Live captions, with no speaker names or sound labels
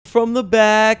from the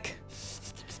back.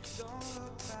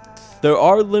 There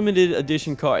are limited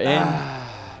edition cards.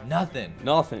 And nothing.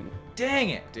 Nothing. Dang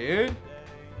it, dude.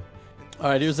 All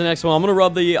right, here's the next one. I'm gonna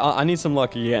rub the. I need some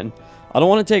luck again. I don't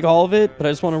want to take all of it, but I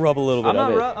just want to rub a little bit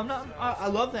of it. I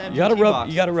love the MGT You gotta rub. box.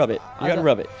 You gotta rub it. You gotta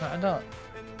rub it. I don't.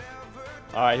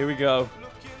 All right, here we go.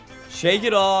 Shake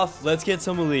it off. Let's get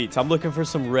some elites. I'm looking for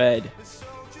some red.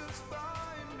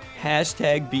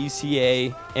 Hashtag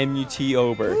BCA MUT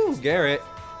Ober. Ooh, Garrett.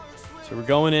 So we're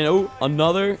going in. Oh,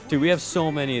 another. Dude, we have so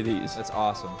many of these. That's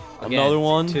awesome. Again, another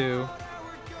one. 2.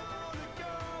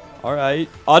 All right.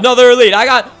 Another elite. I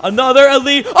got another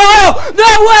elite. Oh,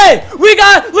 no way. We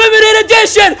got limited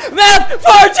edition. Math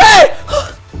Forte.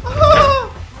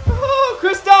 Oh,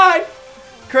 Chris died.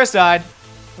 Chris died.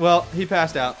 Well, he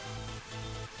passed out.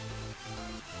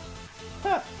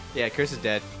 Huh. Yeah, Chris is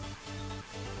dead.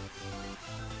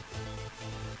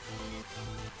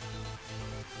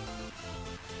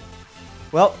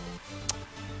 Well,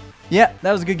 yeah,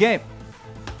 that was a good game.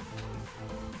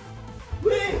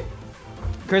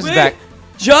 Chris is back.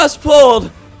 Just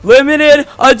pulled limited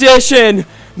edition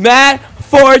Matt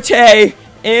Forte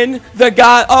in the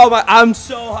god. Oh my! I'm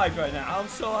so hyped right now. I'm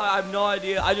so hyped. I have no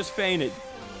idea. I just fainted.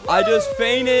 I just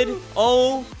fainted.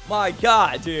 Oh my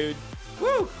god, dude.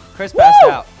 Woo! Chris passed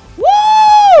out.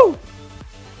 Woo!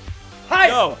 Hype!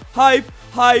 Yo, hype,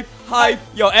 hype, hype.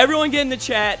 Yo, everyone get in the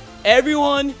chat.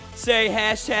 Everyone say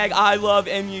hashtag I love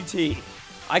MUT.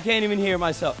 I can't even hear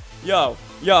myself. Yo,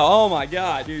 oh my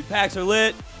god, dude. Packs are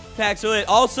lit. Packs are lit.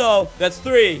 Also, that's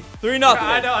 3. 3-0.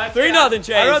 I know. 3-0,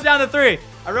 Chase. I wrote down the 3.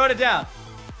 I wrote it down.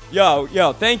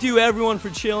 Yo, thank you everyone for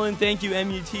chilling. Thank you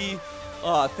MUT.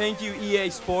 Thank you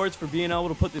EA Sports for being able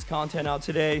to put this content out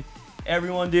today.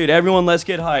 Everyone, let's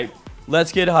get hype.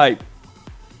 Let's get hype.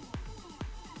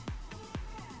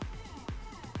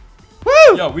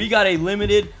 Woo! Yo, we got a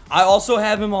limited. I also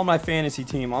have him on my fantasy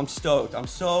team. I'm stoked. I'm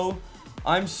so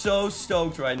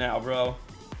stoked right now, bro.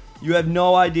 You have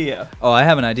no idea. Oh, I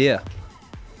have an idea.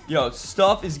 Yo,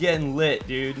 stuff is getting lit,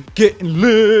 dude. Getting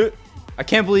lit. I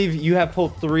can't believe you have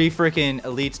pulled 3 freaking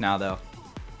elites now, though.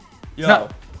 Yo,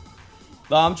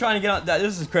 I'm trying to get on.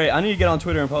 This is crazy. I need to get on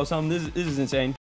Twitter and post something. This is insane.